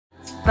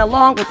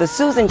Along with the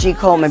Susan G.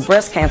 Komen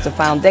Breast Cancer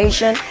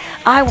Foundation,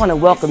 I want to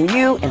welcome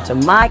you into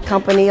my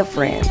company of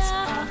friends.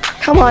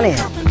 Come on in.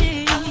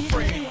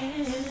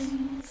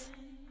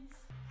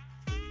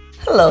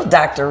 Hello,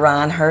 Dr.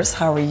 Ron Hurst.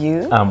 How are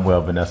you? I'm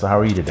well, Vanessa. How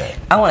are you today?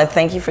 I want to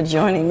thank you for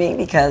joining me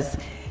because,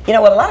 you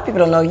know what, a lot of people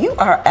don't know, you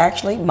are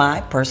actually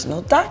my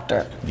personal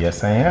doctor.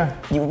 Yes, I am.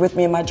 You were with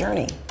me in my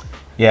journey.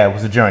 Yeah, it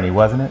was a journey,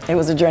 wasn't it? It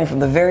was a journey from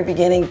the very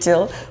beginning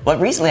till, well,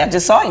 recently I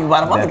just saw you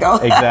about a month ago.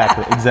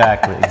 Exactly.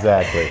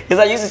 Because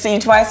I used to see you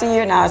twice a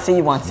year, now I see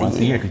you once a year. Once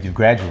a year, because you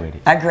graduated.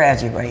 I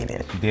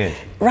graduated. You did.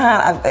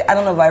 Ron, I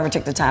don't know if I ever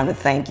took the time to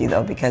thank you,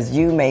 though, because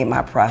you made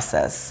my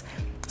process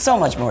so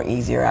much more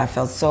easier. I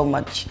felt so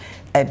much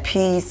at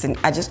peace, and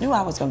I just knew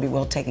I was going to be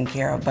well taken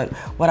care of. But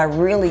what I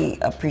really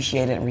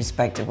appreciated and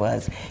respected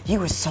was you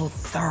were so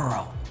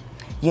thorough.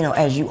 You know,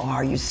 as you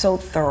are, you're so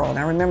thorough. And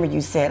I remember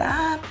you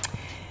said,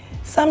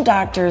 some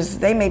doctors,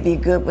 they may be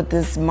good with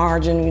this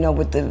margin, you know,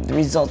 with the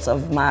results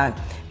of my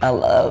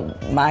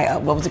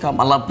what was it called,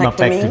 my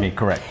lumpectomy? Lumpectomy,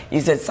 correct.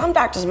 You said some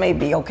doctors may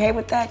be okay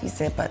with that. You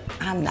said, but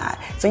I'm not.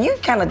 So you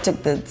kind of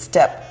took the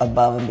step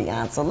above and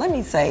beyond. So let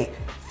me say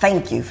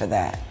thank you for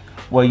that.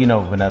 Well, you know,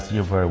 Vanessa,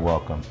 you're very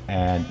welcome.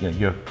 And you know,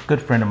 you're a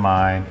good friend of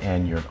mine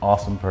and you're an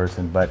awesome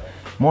person. But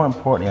more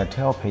importantly, I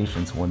tell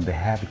patients when they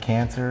have the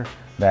cancer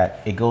that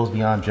it goes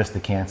beyond just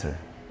the cancer.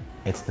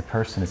 It's the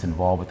person that's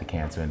involved with the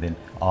cancer and then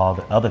all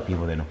the other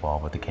people that are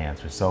involved with the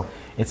cancer. So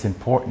it's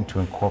important to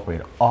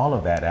incorporate all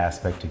of that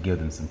aspect to give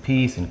them some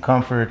peace and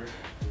comfort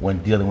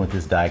when dealing with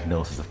this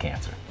diagnosis of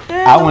cancer.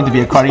 I wanted to be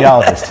a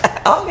cardiologist.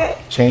 Okay.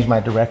 Changed my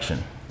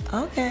direction.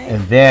 Okay.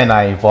 And then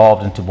I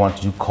evolved into wanting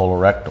to do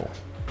colorectal.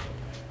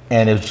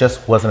 And it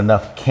just wasn't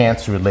enough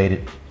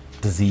cancer-related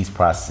disease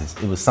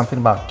processes. It was something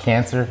about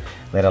cancer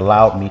that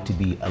allowed me to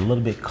be a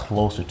little bit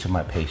closer to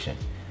my patient.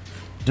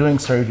 Doing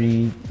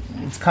surgery,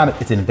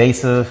 it's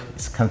invasive,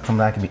 it's kind of something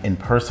that can be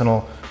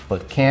impersonal,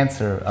 but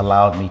cancer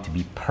allowed me to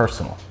be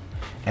personal.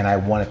 And I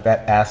wanted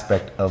that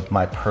aspect of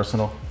my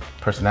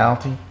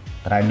personality,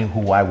 that I knew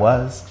who I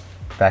was,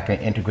 that I can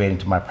integrate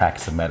into my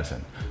practice of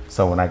medicine.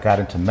 So when I got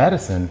into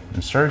medicine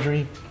and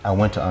surgery, I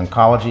went to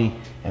oncology,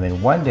 and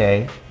then one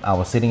day I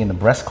was sitting in the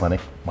breast clinic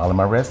while in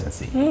my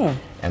residency,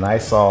 and I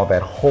saw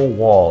that whole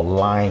wall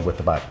lined with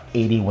about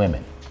 80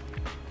 women.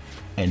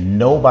 And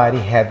nobody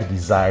had the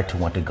desire to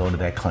want to go to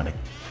that clinic.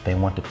 They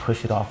want to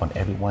push it off on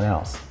everyone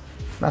else.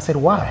 And I said,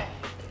 why?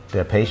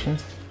 They're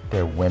patients,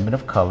 they're women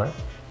of color,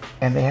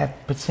 and they have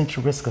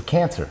potential risk of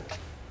cancer.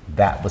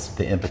 That was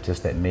the impetus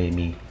that made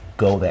me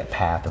go that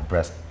path of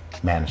breast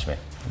management.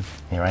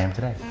 Here I am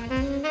today.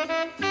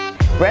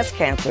 Breast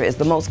cancer is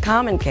the most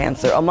common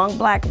cancer among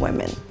Black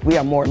women. We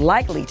are more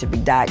likely to be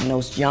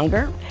diagnosed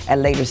younger, at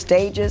later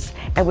stages,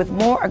 and with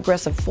more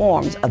aggressive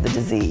forms of the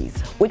disease,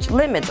 which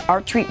limits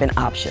our treatment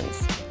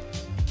options.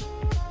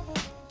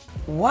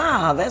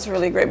 Wow, that's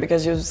really great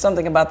because there's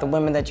something about the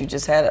women that you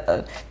just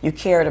had, you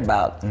cared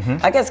about.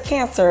 I guess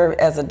cancer,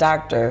 as a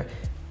doctor,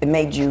 it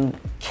made you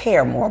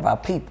care more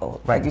about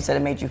people. Right. Like you said,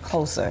 it made you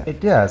closer.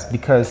 It does,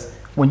 because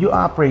when you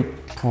operate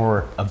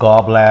for a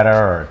gallbladder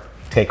or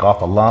take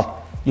off a lump,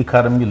 you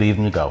cut them, you leave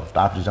them, you go.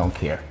 Doctors don't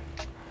care.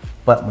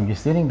 But when you're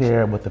sitting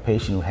there with the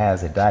patient who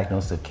has a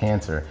diagnosis of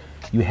cancer,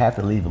 you have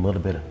to leave a little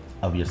bit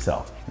of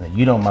yourself. Now,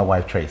 you know my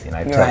wife Tracy, and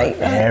I tell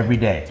her every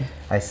day.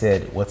 I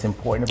said, what's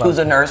important about— Who's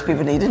a nurse,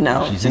 people need to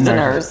know. She's a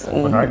nurse.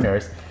 Open heart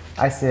nurse.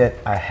 I said,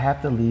 I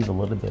have to leave a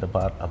little bit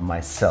of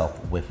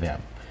myself with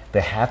them.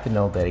 They have to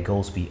know that it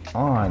goes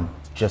beyond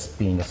just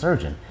being a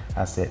surgeon.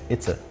 I said,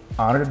 it's an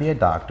honor to be a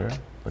doctor,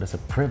 but it's a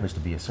privilege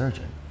to be a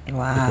surgeon.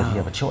 Wow. Because you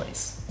have a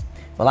choice.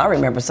 Well, I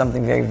remember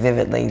something very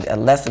vividly, a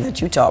lesson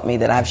that you taught me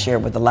that I've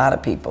shared with a lot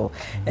of people.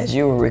 As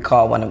you will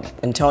recall,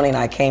 when Tony and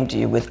I came to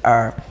you with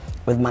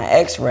my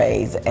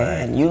x-rays,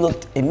 and you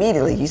looked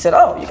immediately, you said,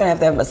 oh, you're gonna have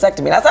to have a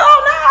mastectomy. And I said,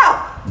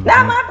 oh no,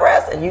 not my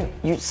breast. And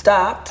you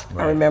stopped,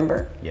 I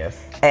remember.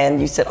 Yes.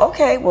 And you said,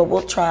 okay, well,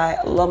 we'll try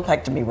a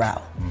lumpectomy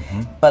route.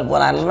 But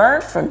what I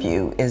learned from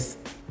you is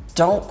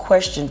don't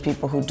question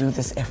people who do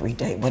this every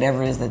day,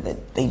 whatever it is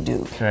that they do.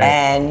 Right.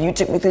 And you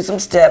took me through some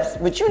steps,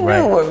 which you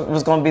knew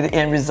was going to be the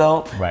end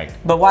result. Right.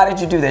 But why did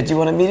you do that? Do you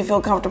want me to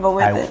feel comfortable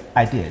with it?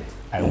 I did.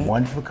 I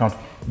wanted to feel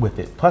comfortable with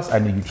it. Plus, I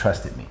knew you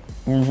trusted me.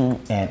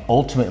 And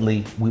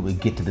ultimately, we would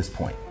get to this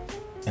point.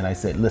 And I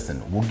said,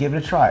 listen, we'll give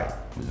it a try,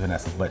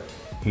 Vanessa, but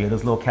here are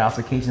those little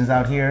calcifications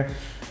out here.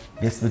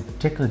 This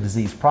particular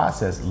disease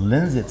process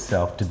lends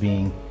itself to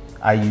being,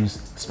 I use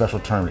special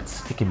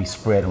terms, it can be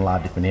spread in a lot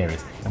of different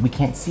areas. And we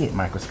can't see it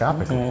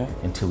microscopically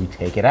until we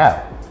take it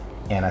out.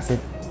 And I said,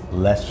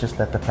 let's just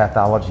let the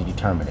pathology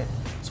determine it.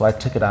 So I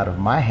took it out of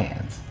my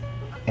hands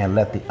and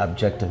let the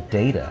objective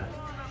data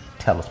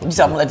tell us what you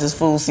talking, let this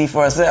fool see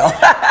for herself.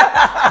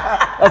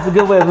 That's a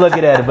good way of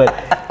looking at it, but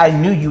I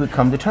knew you would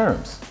come to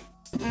terms.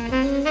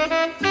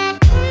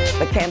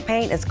 The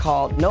campaign is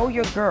called Know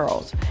Your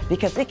Girls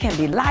because it can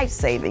be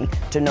life-saving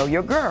to know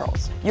your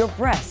girls, your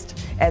breast,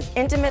 as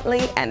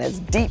intimately and as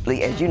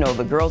deeply as you know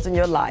the girls in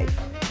your life.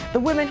 The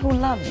women who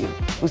love you,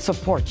 who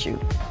support you,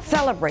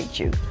 celebrate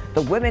you,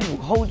 the women who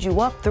hold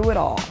you up through it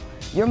all,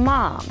 your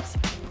moms,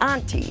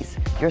 aunties,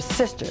 your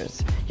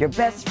sisters, your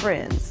best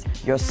friends,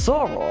 your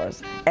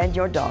sorors, and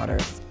your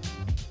daughters.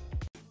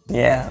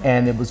 Yeah.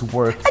 And it was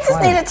worth I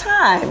just needed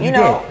time, you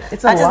know.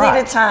 It's a lot. I just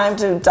needed time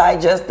to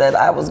digest that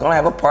I was going to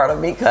have a part of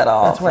me cut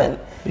off. That's right. And,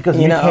 because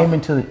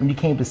when you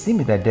came to see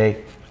me that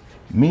day,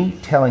 me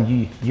telling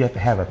you you have to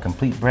have a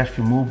complete breast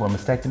removal or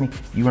mastectomy,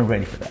 you weren't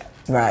ready for that.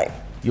 Right.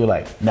 You were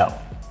like, no.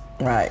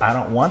 Right. I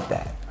don't want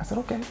that. I said,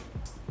 okay,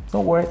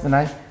 no worries. And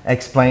I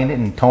explained it,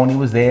 and Tony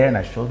was there, and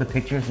I showed the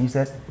pictures, and he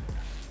said,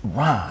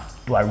 Ron,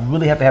 do I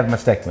really have to have a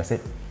mastectomy? I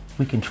said,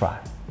 we can try.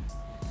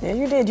 Yeah,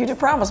 you did. You didn't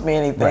promise me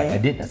anything. Right, I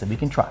didn't. I said, we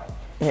can try.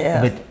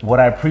 Yeah. But what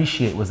I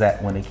appreciate was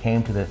that when it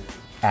came to the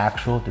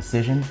actual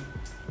decision,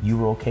 you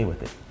were okay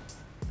with it.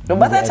 But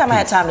by that time, I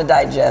had time to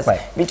digest.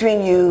 Right.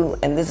 Between you,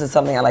 and this is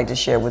something I like to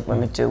share with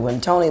women too,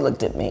 when Tony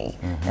looked at me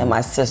and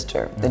my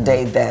sister, the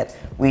day that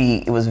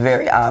it was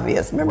very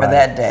obvious, remember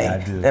that day?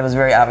 I do. It was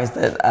very obvious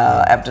that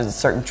after a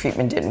certain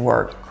treatment didn't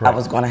work, I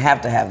was going to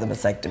have the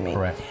mastectomy.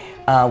 Correct.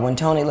 When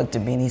Tony looked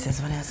at me and he says,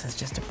 Vanessa, it's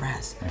just a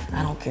breast.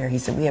 I don't care. He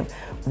said, we have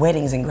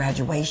weddings and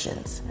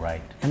graduations.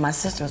 Right. And my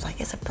sister was like,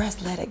 it's a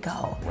breast, let it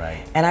go.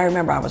 Right. And I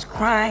remember I was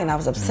crying and I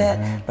was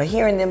upset, but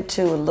hearing them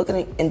two and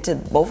looking into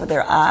both of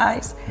their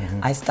eyes,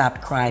 I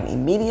stopped crying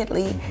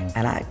immediately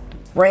and I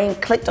brain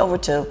clicked over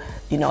to,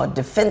 a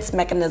defense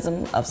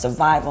mechanism of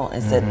survival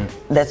and said,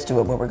 let's do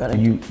it, what we're gonna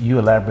do. You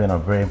elaborate on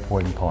a very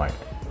important point,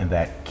 in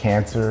that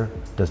cancer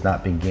does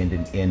not begin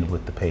and end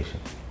with the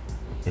patient.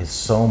 There's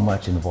so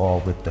much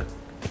involved with the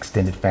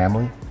extended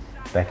family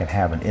that can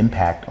have an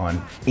impact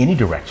on any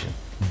direction,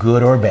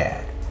 good or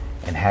bad.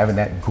 And having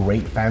that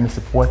great family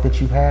support that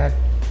you've had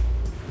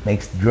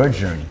makes your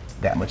journey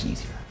that much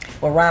easier.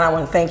 Well, Ron, I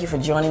want to thank you for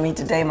joining me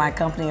today, my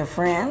company of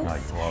friends. Oh,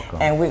 you're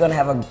welcome. And we're going to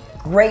have a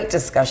great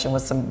discussion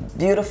with some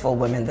beautiful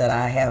women that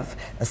I have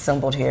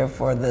assembled here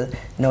for the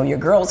Know Your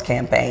Girls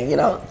campaign.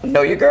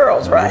 Know your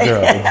girls, right?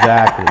 Your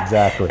girl.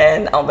 Exactly.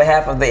 And on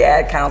behalf of the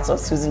Ad Council,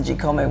 Susan G.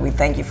 Coleman, we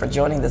thank you for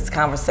joining this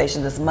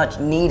conversation, this much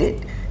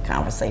needed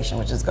conversation,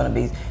 which is going to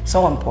be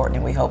so important,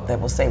 and we hope that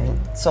will save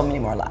so many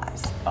more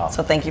lives.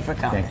 So thank you for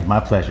coming. Thank you. My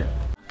pleasure.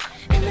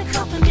 In the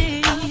company